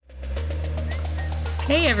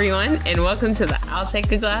Hey everyone, and welcome to the I'll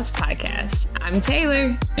Take a Glass podcast. I'm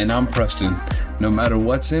Taylor. And I'm Preston. No matter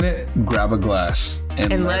what's in it, grab a glass.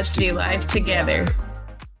 And let's do life together.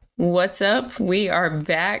 What's up? We are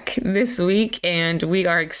back this week and we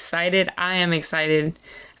are excited. I am excited.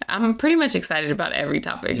 I'm pretty much excited about every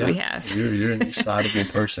topic we have. You're an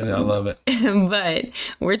excitable person. I love it. But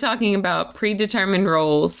we're talking about predetermined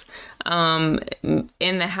roles in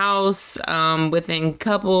the house, within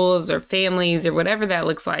couples or families or whatever that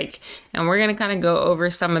looks like. And we're going to kind of go over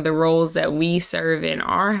some of the roles that we serve in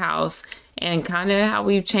our house and kind of how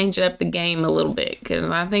we've changed up the game a little bit. Because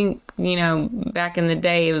I think, back in the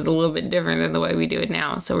day, it was a little bit different than the way we do it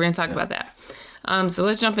now. So we're going to talk about that. So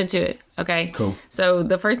let's jump into it. Okay. Cool. So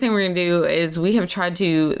the first thing we're going to do is we have tried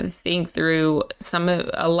to think through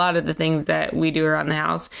a lot of the things that we do around the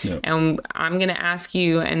house. Yep. And I'm going to ask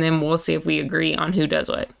you, and then we'll see if we agree on who does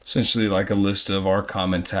what. Essentially like a list of our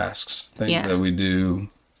common tasks, things that we do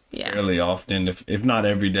fairly often. If not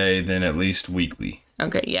every day, then at least weekly.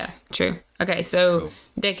 Okay. Yeah, true. Okay. So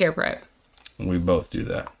daycare prep. We both do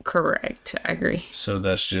that. Correct. I agree. So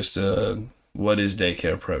that's just what is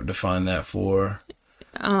daycare prep? Define that for.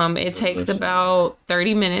 It takes about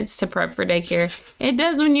 30 minutes to prep for daycare. It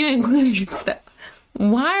does when you include your stuff.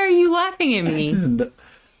 Why are you laughing at me?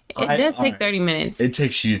 It does take 30 minutes. It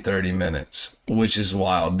takes you 30 minutes, which is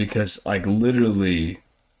wild because literally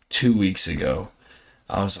 2 weeks ago,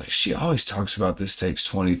 I was like, she always talks about this takes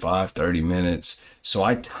 25, 30 minutes. So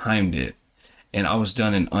I timed it and I was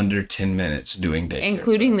done in under 10 minutes doing daycare.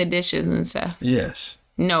 Including the dishes and stuff. Yes.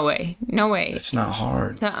 No way. It's not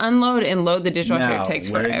hard. To unload and load the dishwasher, now, it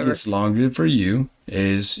takes where forever. it gets longer for you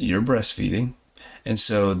is you're breastfeeding. And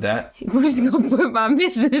so that... We're just going to put my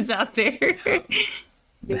business out there.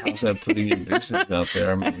 How's that putting your business out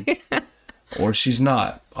there? I mean, or she's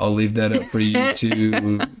not. I'll leave that up for you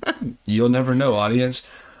to... You'll never know, audience.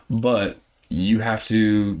 But you have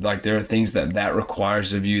to... there are things that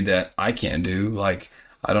requires of you that I can't do.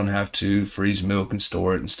 I don't have to freeze milk and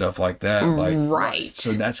store it and stuff like that. Right.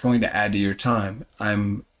 So that's going to add to your time.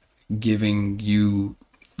 I'm giving you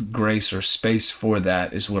grace or space for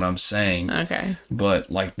that is what I'm saying. Okay. But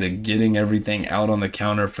the getting everything out on the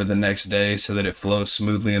counter for the next day so that it flows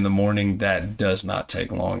smoothly in the morning, that does not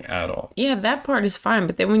take long at all. Yeah, that part is fine.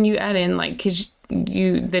 But then when you add in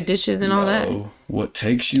the dishes and all that. What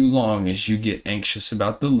takes you long is you get anxious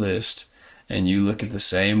about the list. And you look at the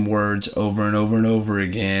same words over and over and over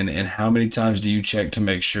again. And how many times do you check to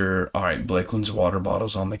make sure, all right, Blakeland's water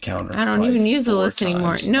bottle's on the counter? I don't even use the list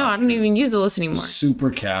anymore. No, I don't even use the list anymore. Super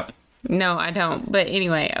cap. No, I don't. But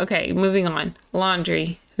anyway, okay, moving on.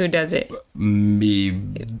 Laundry. Who does it? Me.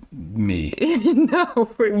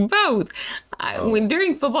 No, we're both.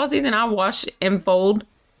 During football season, I wash and fold.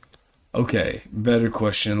 Okay, better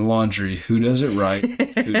question. Laundry. Who does it right?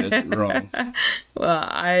 Who does it wrong? Well,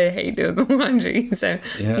 I hate doing the laundry. So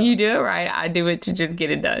You do it right. I do it to just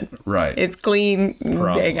get it done. Right. It's clean.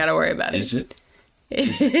 You ain't got to worry about it. Is it?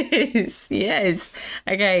 It is. Yes.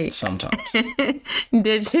 Okay. Sometimes.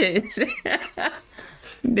 Dishes.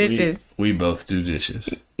 Dishes. We both do dishes.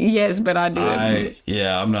 Yes, but I do it.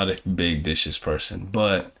 I'm not a big dishes person,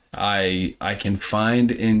 but I can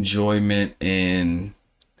find enjoyment in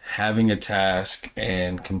having a task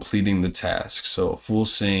and completing the task. So a full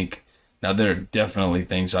sink. Now there are definitely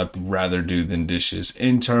things I'd rather do than dishes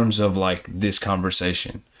in terms of this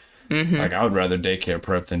conversation. Mm-hmm. I would rather daycare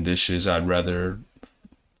prep than dishes. I'd rather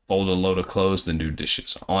fold a load of clothes than do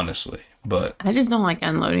dishes, honestly. But I just don't like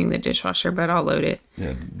unloading the dishwasher, but I'll load it.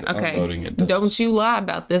 Yeah, okay. Unloading it does. Don't you lie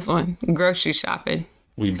about this one. Grocery shopping.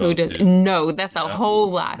 We both do. No, that's a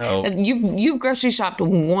whole lot. No. You've grocery shopped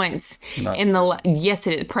once yes,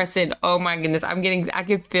 it is. Preston, oh my goodness, I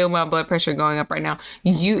can feel my blood pressure going up right now.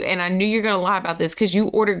 And I knew you're gonna lie about this because you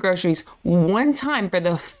ordered groceries one time for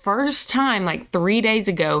the first time 3 days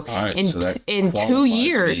ago in 2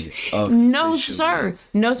 years. No, sir.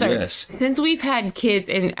 Yes. Since we've had kids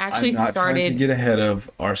and actually I'm not trying to get ahead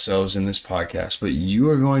of ourselves in this podcast, but you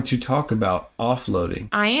are going to talk about offloading.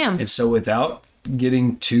 I am. And so without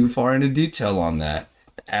getting too far into detail on that,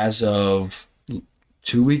 as of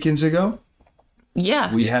 2 weekends ago,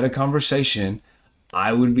 we had a conversation.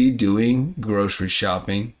 I would be doing grocery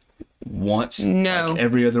shopping once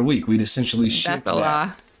every other week. We'd essentially shift That's a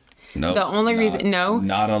lie. No, the only reason,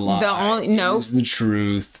 not a lie. It's the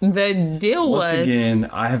truth. The deal Once again,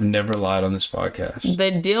 I have never lied on this podcast. The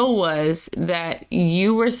deal was that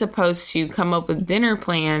you were supposed to come up with dinner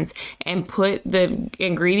plans and put the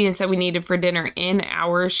ingredients that we needed for dinner in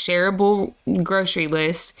our shareable grocery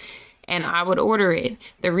list. and I would order it.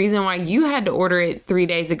 The reason why you had to order it 3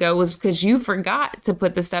 days ago was because you forgot to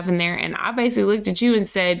put the stuff in there, and I basically looked at you and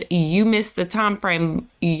said, you missed the time frame,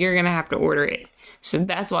 you're gonna have to order it. So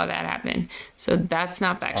that's why that happened. So that's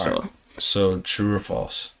not factual. Right. So true or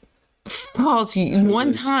false? False.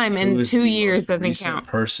 One time in 2 years doesn't count.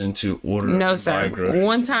 Person to order. No, sir.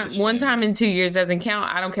 One time in 2 years doesn't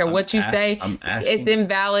count. I don't care what you say. I'm asking. It's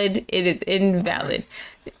invalid. It is invalid.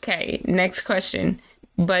 Okay. Next question.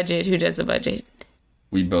 Budget. Who does the budget?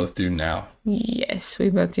 We both do now. Yes, we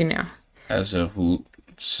both do now. As of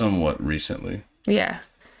somewhat recently. Yeah.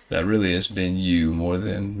 That really has been you more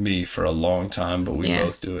than me for a long time, but we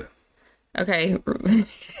both do it. Okay.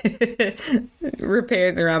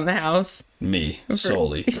 Repairs around the house. Me,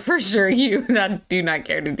 solely. For sure, you. I do not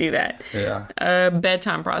care to do that. Yeah.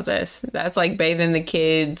 Bedtime process. That's like bathing the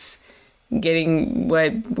kids, getting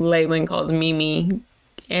what Leyland calls Mimi,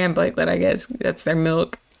 and Blakelet, I guess. That's their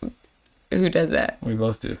milk. Who does that? We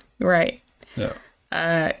both do. Right.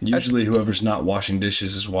 Yeah. Usually whoever's not washing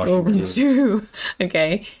dishes is washing dishes. True.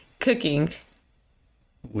 Okay. Cooking.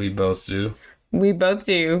 We both do. We both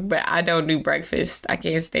do, but I don't do breakfast. I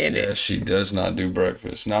can't stand it. Yeah, she does not do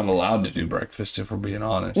breakfast. Not allowed to do breakfast, if we're being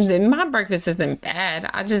honest. My breakfast isn't bad.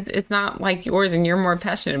 It's not like yours and you're more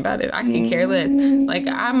passionate about it. I can care less. Like,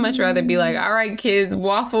 I'd much rather be like, all right, kids,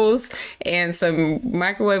 waffles and some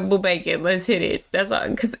microwavable bacon. Let's hit it. That's all.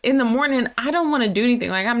 Because in the morning, I don't want to do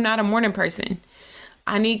anything. Like, I'm not a morning person.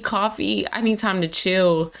 I need coffee. I need time to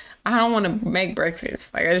chill. I don't want to make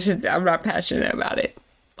breakfast. Like, I'm not passionate about it.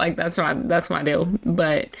 Like, that's my deal.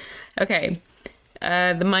 But okay,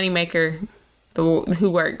 the moneymaker, who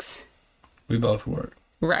works. We both work.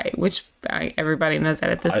 Right, which everybody knows that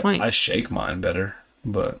at this point. I shake mine better,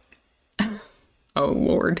 but. Oh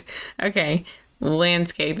Lord. Okay,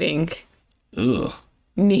 landscaping. Ugh.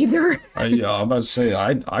 Neither. I'm about to say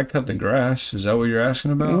I cut the grass. Is that what you're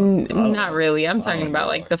asking about? Not really. I'm talking about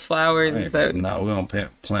like the flowers and stuff. No, we don't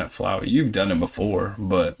plant flowers. You've done it before,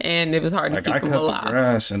 but and it was hard to keep them alive. I cut the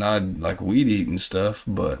grass and I like weed eat and stuff,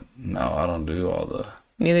 but no, I don't do all the.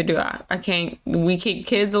 Neither do I. I can't. We keep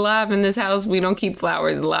kids alive in this house. We don't keep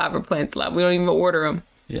flowers alive or plants alive. We don't even order them.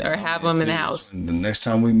 Yeah, or have them in the house. And the next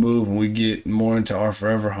time we move and we get more into our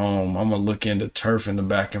forever home, I'm gonna look into turf in the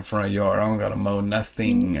back and front yard. I don't gotta mow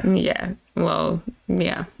nothing. Yeah. Well,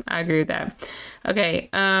 yeah, I agree with that. Okay.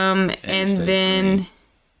 And then green.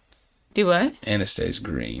 Do what? And it stays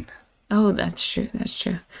green. Oh, that's true. That's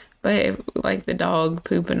true. But like the dog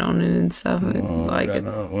pooping on it and stuff. We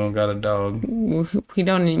don't got a dog. We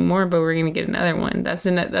don't anymore, but we're gonna get another one. That's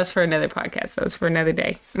for another podcast. That's for another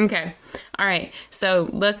day. Okay. All right.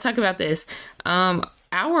 So let's talk about this.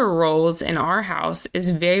 Our roles in our house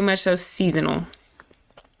is very much so seasonal.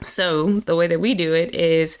 So the way that we do it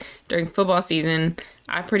is during football season,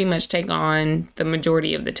 I pretty much take on the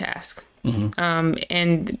majority of the tasks. Mm-hmm.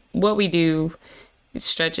 And what we do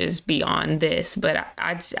stretches beyond this, but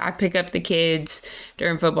I pick up the kids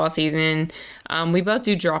during football season. We both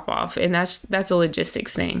do drop off, and that's a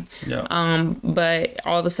logistics thing. Yeah. But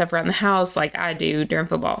all the stuff around the house, like I do during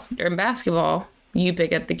football. During basketball, you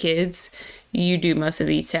pick up the kids. You do most of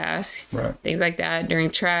these tasks, right? Things like that.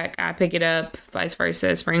 During track, I pick it up. Vice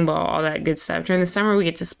versa, spring ball, all that good stuff. During the summer, we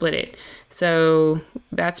get to split it. So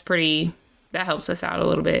that helps us out a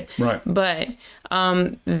little bit. Right. But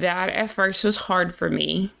that at first was hard for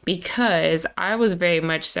me because I was very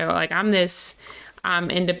much so like,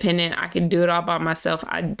 I'm independent. I can do it all by myself.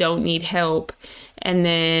 I don't need help. And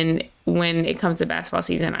then when it comes to basketball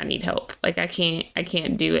season, I need help. Like I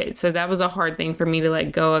can't do it. So that was a hard thing for me to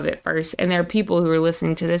let go of at first. And there are people who are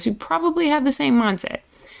listening to this who probably have the same mindset.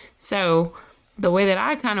 So the way that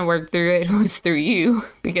I kind of worked through it was through you,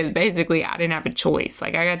 because basically I didn't have a choice.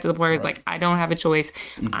 Like I got to the point where it's like, I don't have a choice.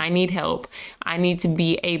 Mm-hmm. I need help. I need to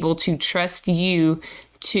be able to trust you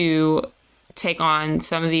to take on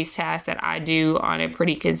some of these tasks that I do on a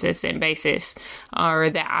pretty consistent basis, or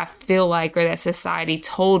that I feel like, or that society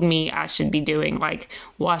told me I should be doing, like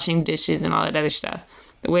washing dishes and all that other stuff.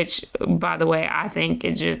 Which, by the way, I think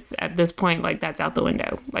it's just at this point, like that's out the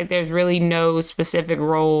window. Like there's really no specific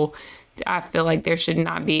role. I feel like there should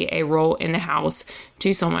not be a role in the house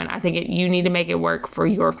to someone. I think you need to make it work for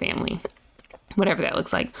your family, whatever that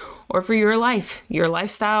looks like, or for your life, your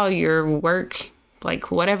lifestyle, your work,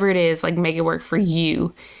 like whatever it is, like make it work for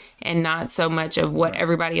you and not so much of what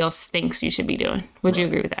everybody else thinks you should be doing. Would you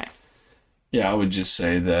agree with that? Yeah, I would just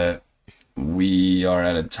say that we are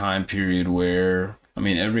at a time period where, I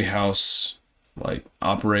mean, every house, like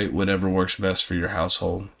operate whatever works best for your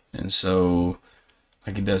household. And so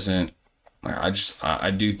like it doesn't, I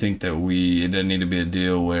do think that it doesn't need to be a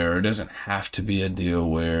deal where, it doesn't have to be a deal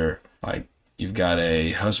where Like, you've got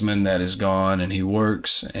a husband that is gone and he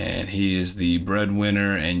works and he is the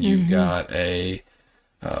breadwinner, and you've got a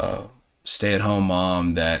stay-at-home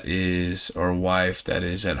mom that is, or wife that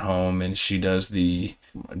is at home, and she does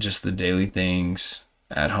just the daily things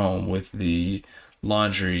at home with the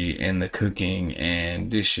laundry and the cooking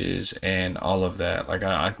and dishes and all of that. Like,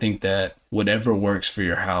 I think that whatever works for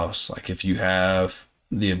your house, like if you have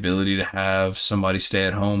the ability to have somebody stay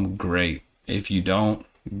at home, great. If you don't,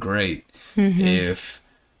 great. If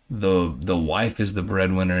the wife is the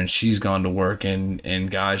breadwinner and she's gone to work,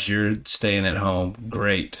 and guys, you're staying at home,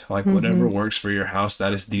 great. Like, whatever works for your house,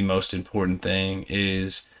 that is the most important thing.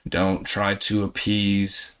 Is don't try to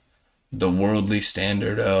appease the worldly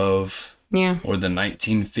standard of, or the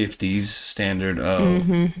 1950s standard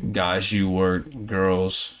of, guys, you work,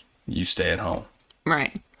 girls, you stay at home.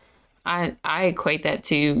 Right. I equate that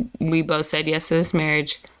to, we both said yes to this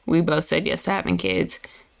marriage. We both said yes to having kids.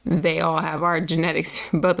 They all have our genetics,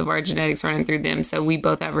 both of our genetics running through them. So we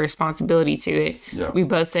both have a responsibility to it. Yeah. We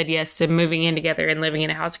both said yes to moving in together and living in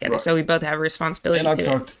a house together. Right. So we both have a responsibility and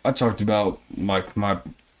to it. I talked about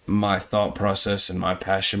my thought process and my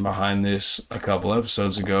passion behind this a couple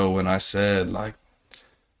episodes ago when I said, like,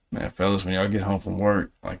 man, fellas, when y'all get home from work,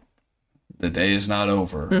 like, the day is not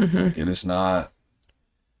over. Like, it is not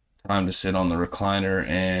time to sit on the recliner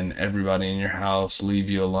and everybody in your house leave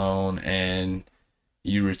you alone and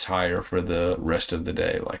you retire for the rest of the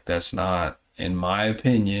day. Like, that's not, in my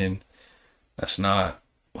opinion, that's not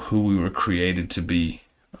who we were created to be.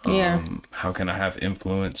 How can I have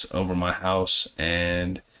influence over my house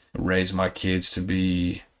and raise my kids to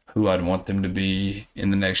be who I'd want them to be in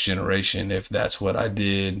the next generation if that's what I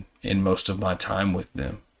did in most of my time with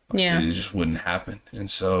them? It just wouldn't happen. And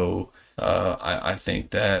so I think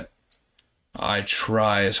that I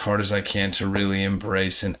try as hard as I can to really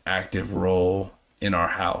embrace an active role in our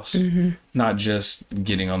house, not just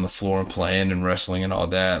getting on the floor and playing and wrestling and all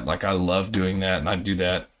that. Like, I love doing that, and I do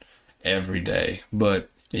that every day, but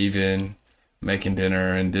even making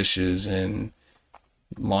dinner and dishes and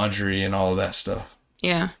laundry and all of that stuff.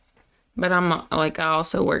 Yeah. But I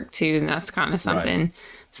also work too, and that's kind of something. Right.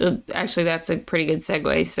 So actually that's a pretty good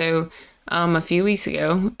segue. So a few weeks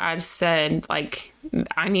ago, I said, like,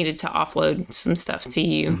 I needed to offload some stuff to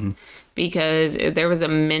you because there was a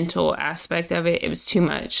mental aspect of it. It was too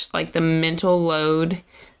much. Like, the mental load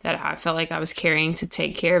that I felt like I was carrying to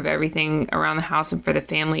take care of everything around the house and for the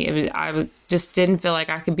family. I just didn't feel like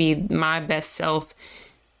I could be my best self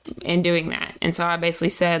in doing that. And so I basically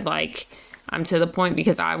said, like, I'm to the point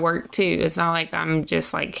because I work too. It's not like I'm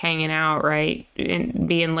just like hanging out, right, and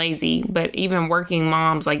being lazy. But even working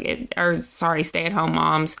moms, stay-at-home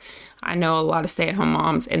moms, I know a lot of stay-at-home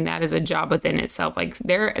moms, and that is a job within itself. Like,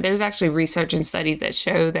 there's actually research and studies that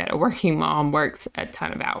show that a working mom works a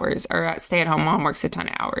ton of hours, or a stay-at-home mom works a ton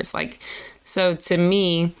of hours. Like, so to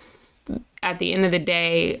me, at the end of the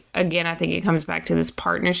day, again, I think it comes back to this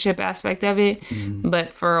partnership aspect of it.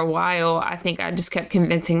 But for a while, I think I just kept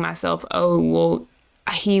convincing myself, oh, well,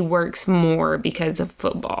 he works more because of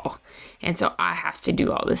football, and so I have to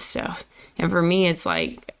do all this stuff. And for me, it's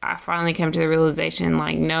like, I finally came to the realization,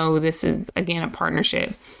 like, no, this is, again, a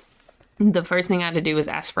partnership. The first thing I had to do was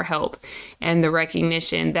ask for help and the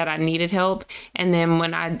recognition that I needed help. And then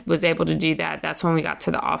when I was able to do that, that's when we got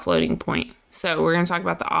to the offloading point. So we're going to talk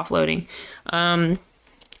about the offloading. I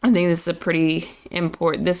think this is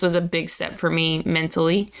this was a big step for me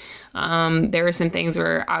mentally. There were some things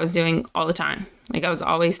where I was doing all the time. Like, I was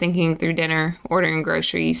always thinking through dinner, ordering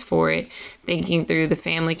groceries for it, thinking through the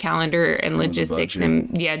family calendar and logistics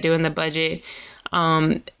and doing the budget.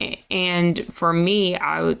 And for me,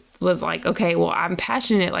 I was like, okay, well, I'm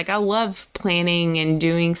passionate. Like, I love planning and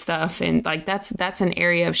doing stuff. And like, that's an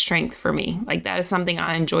area of strength for me. Like, that is something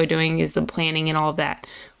I enjoy doing, is the planning and all of that,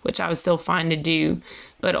 which I was still fine to do.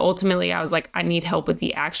 But ultimately I was like, I need help with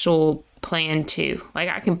the actual plan too. Like,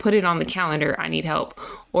 I can put it on the calendar, I need help.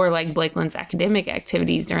 Or like Blakeland's academic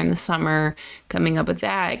activities during the summer, coming up with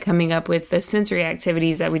the sensory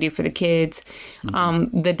activities that we do for the kids.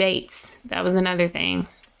 The dates, that was another thing.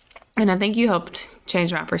 And I think you helped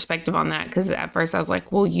change my perspective on that, because at first I was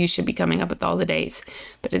like, well, you should be coming up with all the dates.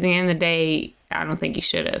 But at the end of the day, I don't think you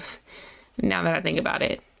should have, now that I think about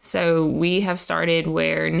it. So we have started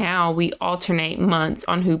where now we alternate months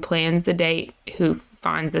on who plans the date, who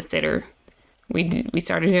finds the sitter. We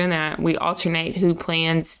started doing that. We alternate who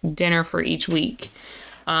plans dinner for each week.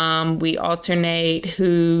 We alternate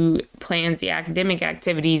who plans the academic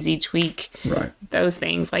activities each week. Right. Those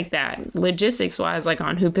things like that. Logistics wise, like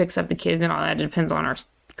on who picks up the kids and all that, depends on our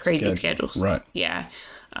crazy schedules. Right. Yeah.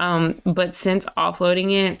 But since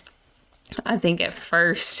offloading it, I think at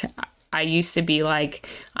first I used to be like,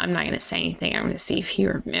 I'm not going to say anything. I'm going to see if he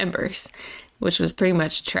remembers, which was pretty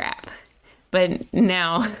much a trap. But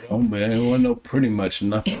now, Oh man, it wasn't no pretty much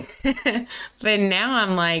nothing. but now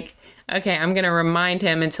I'm like, okay, I'm going to remind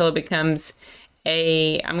him until it becomes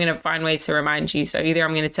I'm going to find ways to remind you. So either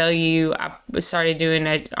I'm going to tell you, I started doing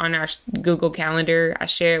it on our Google Calendar. I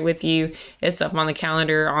share it with you. It's up on the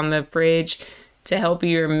calendar on the fridge to help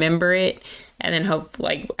you remember it. And then hope,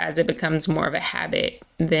 like, as it becomes more of a habit,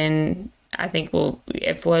 then I think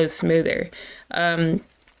it flows smoother.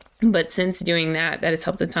 But since doing that has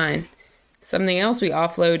helped a ton. Something else we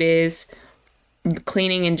offload is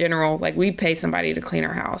cleaning in general. Like, we pay somebody to clean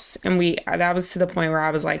our house, and that was to the point where I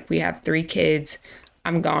was like, we have 3 kids.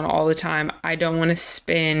 I'm gone all the time. I don't want to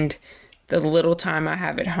spend the little time I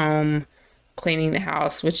have at home cleaning the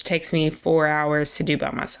house, which takes me 4 hours to do by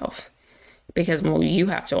myself. Because, well, you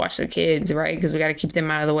have to watch the kids, right? Because we got to keep them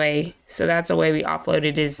out of the way. So that's the way we offload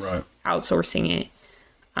it, is outsourcing it.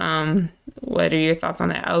 What are your thoughts on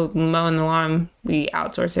that? Oh, mowing the lawn, we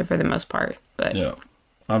outsource it for the most part. But yeah,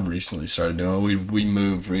 I've recently started doing it. We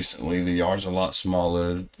moved recently. The yard's a lot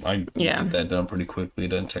smaller. I get that done pretty quickly. It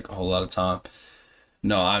doesn't take a whole lot of time.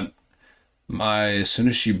 No, as soon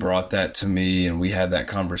as she brought that to me and we had that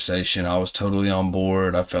conversation, I was totally on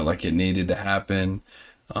board. I felt like it needed to happen.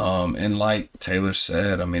 And like Taylor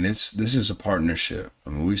said, I mean, this is a partnership.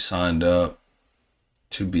 I mean, we signed up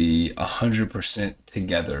to be 100%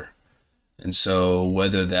 together. And so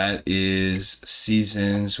whether that is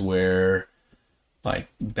seasons where, like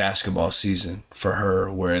basketball season for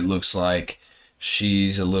her, where it looks like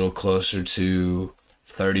she's a little closer to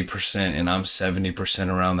 30% and I'm 70%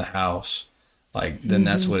 around the house, like, then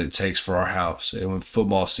that's what it takes for our house. And with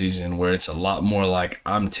football season, where it's a lot more like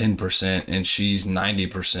I'm 10% and she's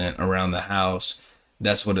 90% around the house,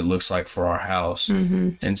 that's what it looks like for our house.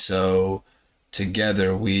 And so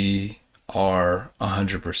together we are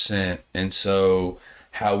 100%. And so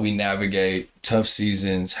how we navigate tough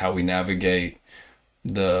seasons, how we navigate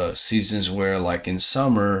the seasons where, like in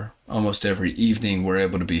summer, almost every evening we're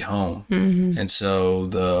able to be home. And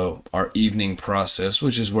so our evening process,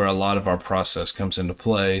 which is where a lot of our process comes into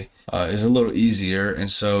play, is a little easier. And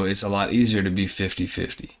so it's a lot easier to be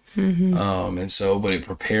 50-50. And so, but it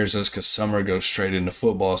prepares us because summer goes straight into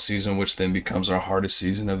football season, which then becomes our hardest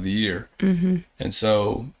season of the year. And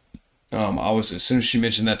so as soon as she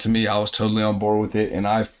mentioned that to me, I was totally on board with it. And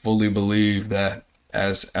I fully believe that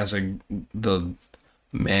as the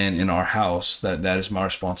man in our house, that is my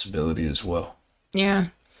responsibility as well. Yeah.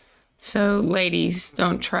 So ladies,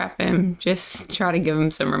 don't trap him. Just try to give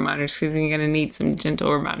him some reminders, because you're going to need some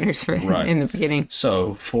gentle reminders in the beginning.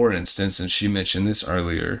 So for instance, and she mentioned this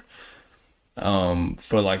earlier,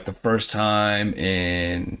 for like the first time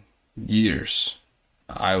in years,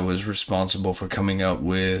 I was responsible for coming up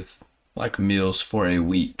with like meals for a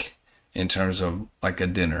week in terms of like a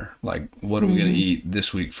dinner. Like, what are we going to eat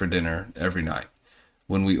this week for dinner every night?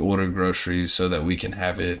 When we order groceries so that we can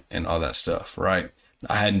have it and all that stuff, right?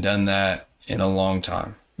 I hadn't done that in a long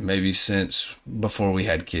time, maybe since before we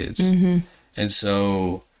had kids. And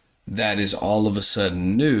so that is all of a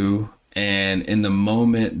sudden new. And in the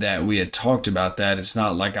moment that we had talked about that, it's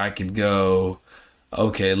not like I could go,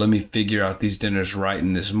 okay, let me figure out these dinners right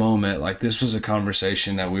in this moment. Like, this was a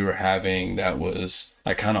conversation that we were having that was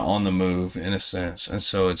like kind of on the move in a sense. And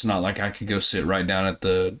so it's not like I could go sit right down at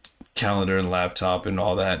the calendar and laptop and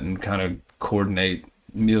all that and kind of coordinate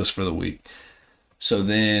meals for the week. So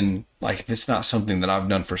then, like, if it's not something that I've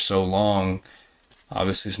done for so long,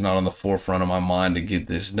 obviously it's not on the forefront of my mind to get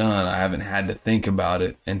this done. I haven't had to think about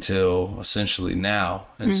it until essentially now.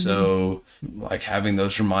 And so, like, having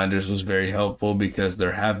those reminders was very helpful, because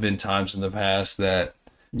there have been times in the past that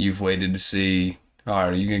you've waited to see, all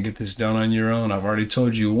right, are you going to get this done on your own? I've already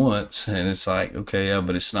told you once. And it's like, okay, yeah,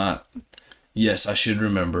 but it's not. Yes, I should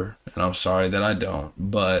remember, and I'm sorry that I don't,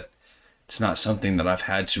 but it's not something that I've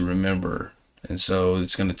had to remember. And so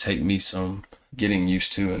it's going to take me some getting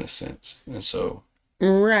used to, in a sense. And so.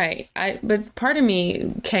 Right. But part of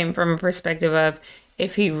me came from a perspective of,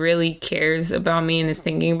 if he really cares about me and is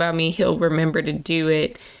thinking about me, he'll remember to do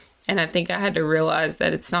it. And I think I had to realize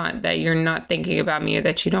that it's not that you're not thinking about me or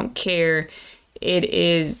that you don't care. It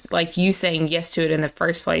is like you saying yes to it in the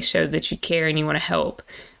first place shows that you care and you want to help.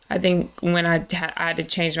 I think when I had to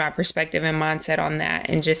change my perspective and mindset on that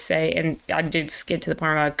and just say, and I did just get to the point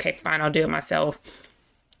where I'm like, okay, fine, I'll do it myself.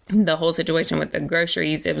 The whole situation with the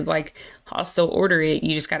groceries, it was like, I'll still order it.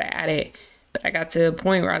 You just got to add it. But I got to a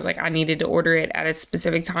point where I was like, I needed to order it at a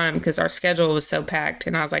specific time because our schedule was so packed.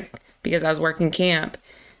 And I was like, because I was working camp,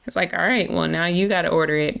 It's like, all right, well, now you got to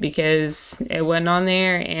order it because it wasn't on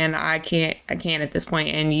there and I can't at this point.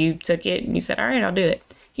 And you took it and you said, all right, I'll do it.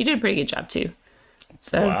 You did a pretty good job too.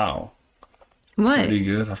 So, wow. What? Pretty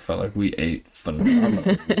good. I felt like we ate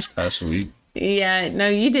phenomenal this past week. Yeah, no,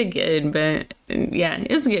 you did good, but yeah,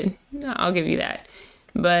 it was good. I'll give you that.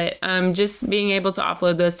 But just being able to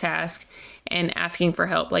offload those tasks and asking for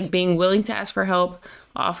help, like being willing to ask for help,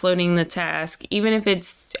 offloading the task, even if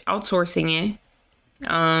it's outsourcing it,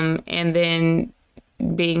 and then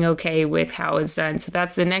being okay with how it's done. So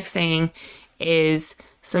that's the next thing, is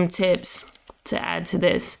some tips to add to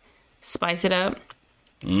this. Spice it up,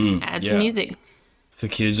 add some music. If the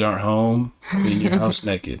kids aren't home, clean your house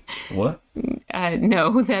naked. What?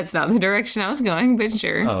 No, that's not the direction I was going, but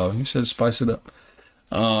sure. Oh, you said spice it up.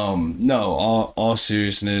 No, all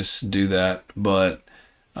seriousness, do that. But,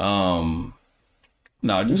 no,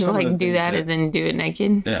 just like do that as in do it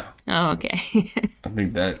naked? Yeah. Oh, okay. I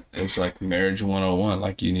think that it's like marriage 101.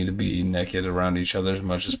 Like, you need to be naked around each other as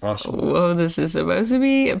much as possible. Whoa, this is supposed to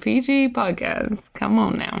be a PG podcast. Come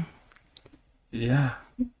on now. Yeah.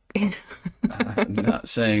 I'm not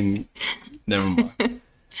saying, never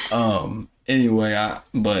mind. Anyway,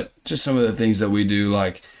 but just some of the things that we do,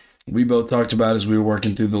 like we both talked about as we were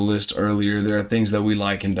working through the list earlier, there are things that we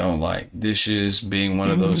like and don't like. Dishes being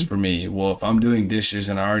one of those for me. Well, if I'm doing dishes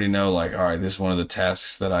and I already know, like, all right, this is one of the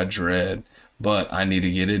tasks that I dread, but I need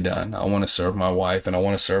to get it done. I want to serve my wife and I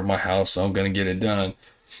want to serve my house, so I'm going to get it done.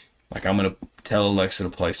 Like, I'm going to tell Alexa to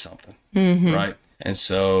play something, right? And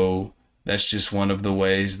so that's just one of the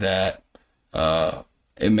ways that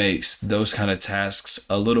it makes those kind of tasks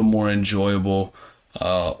a little more enjoyable,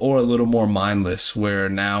 or a little more mindless, where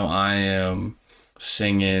now I am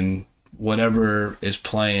singing whatever is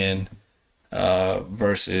playing,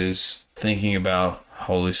 versus thinking about,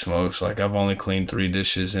 holy smokes, like I've only cleaned 3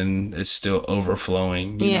 dishes and it's still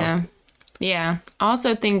overflowing. You know? Yeah. I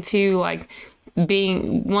also think too, like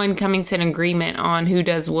coming to an agreement on who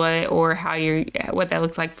does what or what that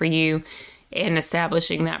looks like for you, and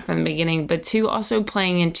establishing that from the beginning, but 2, also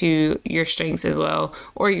playing into your strengths as well,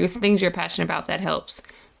 or your things you're passionate about. That helps.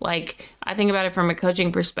 Like, I think about it from a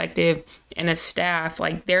coaching perspective and a staff,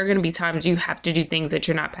 like there are going to be times you have to do things that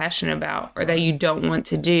you're not passionate about or that you don't want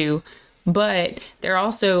to do. But there are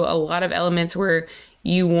also a lot of elements where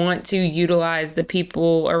you want to utilize the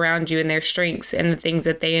people around you and their strengths and the things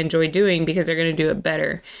that they enjoy doing because they're going to do it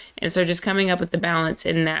better. And so just coming up with the balance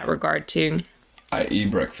in that regard too. I.e.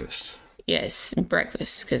 breakfast. Yes,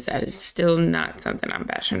 breakfast, because that is still not something I'm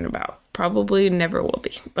passionate about. Probably never will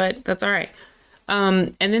be, but that's all right.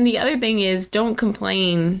 And then the other thing is, don't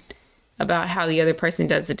complain about how the other person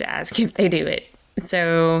does the task if they do it.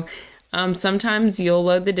 So sometimes you'll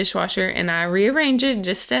load the dishwasher and I rearrange it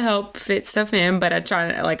just to help fit stuff in, but I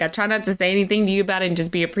try not to say anything to you about it and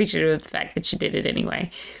just be appreciative of the fact that you did it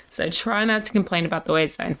anyway. So try not to complain about the way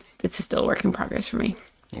it's done. This is still a work in progress for me.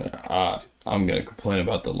 I'm going to complain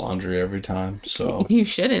about the laundry every time, so. You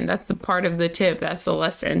shouldn't. That's the part of the tip. That's the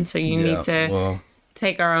lesson. So you need to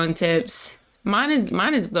take our own tips. Mine is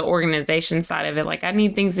the organization side of it. Like, I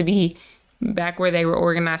need things to be back where they were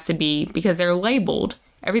organized to be because they're labeled.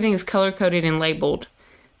 Everything is color-coded and labeled.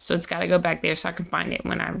 So it's got to go back there so I can find it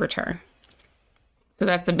when I return. So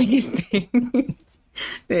that's the biggest thing.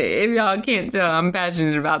 If y'all can't tell, I'm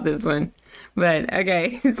passionate about this one. But,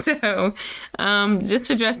 okay. So just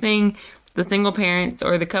addressing the single parents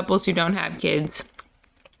or the couples who don't have kids.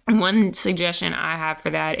 One suggestion I have for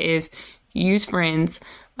that is use friends.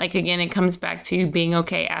 Like, again, it comes back to being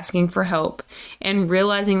okay asking for help and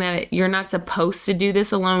realizing that you're not supposed to do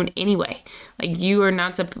this alone anyway. Like, you are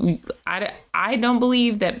not I don't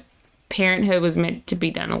believe that parenthood was meant to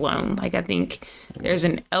be done alone. Like, I think there's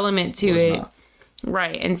an element to it. Not.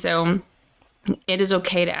 Right. And so it is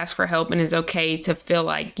okay to ask for help, and it's okay to feel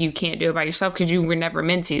like you can't do it by yourself because you were never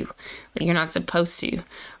meant to. Like, you're not supposed to,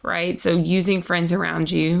 right? So using friends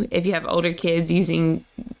around you. If you have older kids, using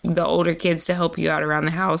the older kids to help you out around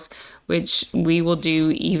the house, which we will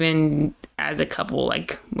do even as a couple.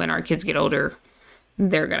 Like, when our kids get older,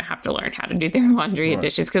 they're going to have to learn how to do their laundry and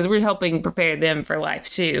dishes because we're helping prepare them for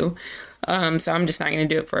life too. So I'm just not going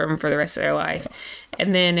to do it for them for the rest of their life.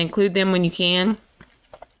 And then include them when you can.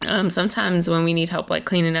 Sometimes when we need help, like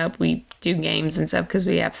cleaning up, we do games and stuff because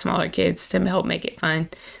we have smaller kids to help make it fun.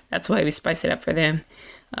 That's why we spice it up for them.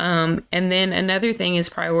 And then another thing is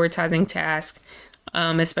prioritizing tasks,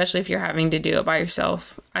 especially if you're having to do it by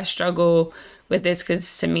yourself. I struggle with this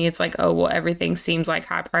because to me, it's like, oh, well, everything seems like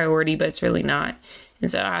high priority, but it's really not. And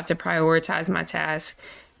so I have to prioritize my tasks.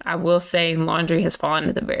 I will say laundry has fallen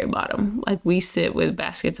at the very bottom. Like, we sit with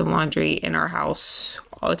baskets of laundry in our house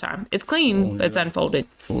all the time. It's clean, but it's unfolded.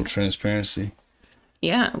 Full transparency.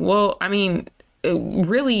 Yeah. Well, I mean,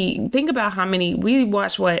 really think about how many we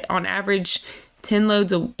watch, on average 10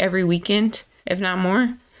 loads every weekend, if not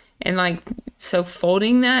more. And like, so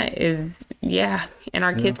folding that is, and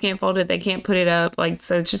our kids can't fold it. They can't put it up. Like,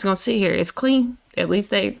 so it's just going to sit here. It's clean. At least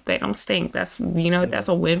they don't stink. That's, that's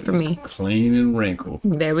a win for me. Clean and wrinkled.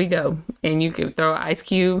 There we go. And you could throw an ice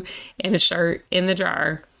cube and a shirt in the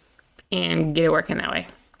dryer and get it working that way.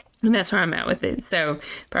 And that's where I'm at with it. So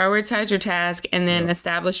prioritize your task and then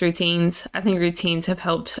establish routines. I think routines have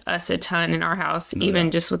helped us a ton in our house,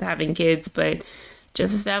 even just with having kids, but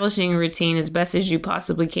just establishing a routine as best as you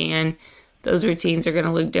possibly can. Those routines are going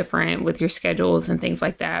to look different with your schedules and things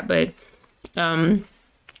like that. But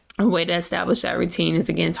a way to establish that routine is,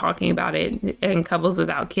 again, talking about it. And couples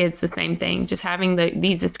without kids, the same thing. Just having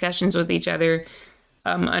these discussions with each other,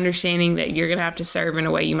 understanding that you're going to have to serve in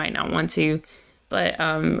a way you might not want to, but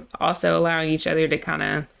also allowing each other to kind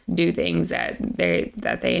of do things that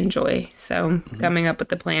they enjoy. So coming up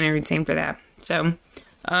with a plan and routine for that. So,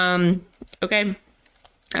 okay.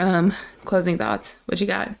 Closing thoughts. What you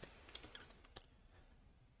got?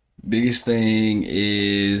 Biggest thing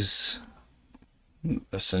is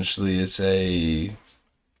essentially it's a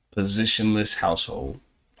positionless household.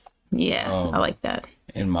 Yeah, I like that.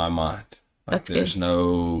 In my mind. Like, there's good.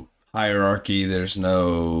 no hierarchy. There's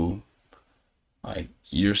no, like,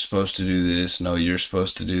 you're supposed to do this. No, you're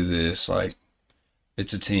supposed to do this. Like,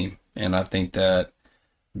 it's a team. And I think that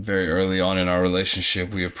very early on in our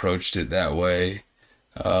relationship, we approached it that way,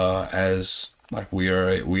 as like we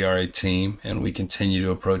are a team, and we continue to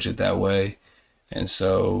approach it that way. And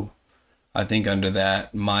so I think under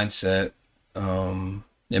that mindset,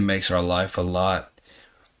 it makes our life a lot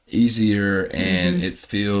easier, and it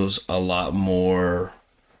feels a lot more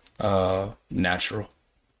natural.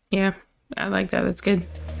 Yeah, I like that. That's good.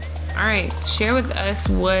 All right, share with us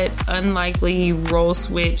what unlikely role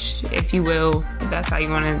switch, if you will, if that's how you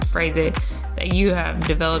want to phrase it, that you have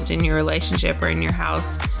developed in your relationship or in your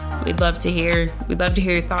house. We'd love to hear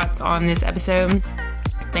your thoughts on this episode.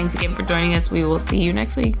 Thanks again for joining us. We will see you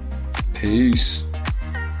next week. Peace.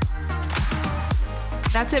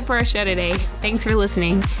 That's it for our show today. Thanks for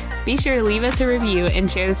listening. Be sure to leave us a review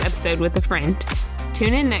and share this episode with a friend.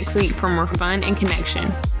 Tune in next week for more fun and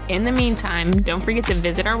connection. In the meantime, don't forget to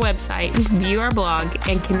visit our website, view our blog,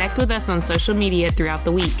 and connect with us on social media throughout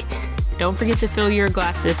the week. Don't forget to fill your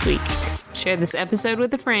glass this week. Share this episode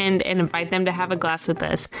with a friend and invite them to have a glass with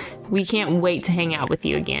us. We can't wait to hang out with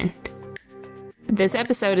you again. This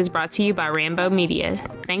episode is brought to you by Rambo Media.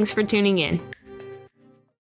 Thanks for tuning in.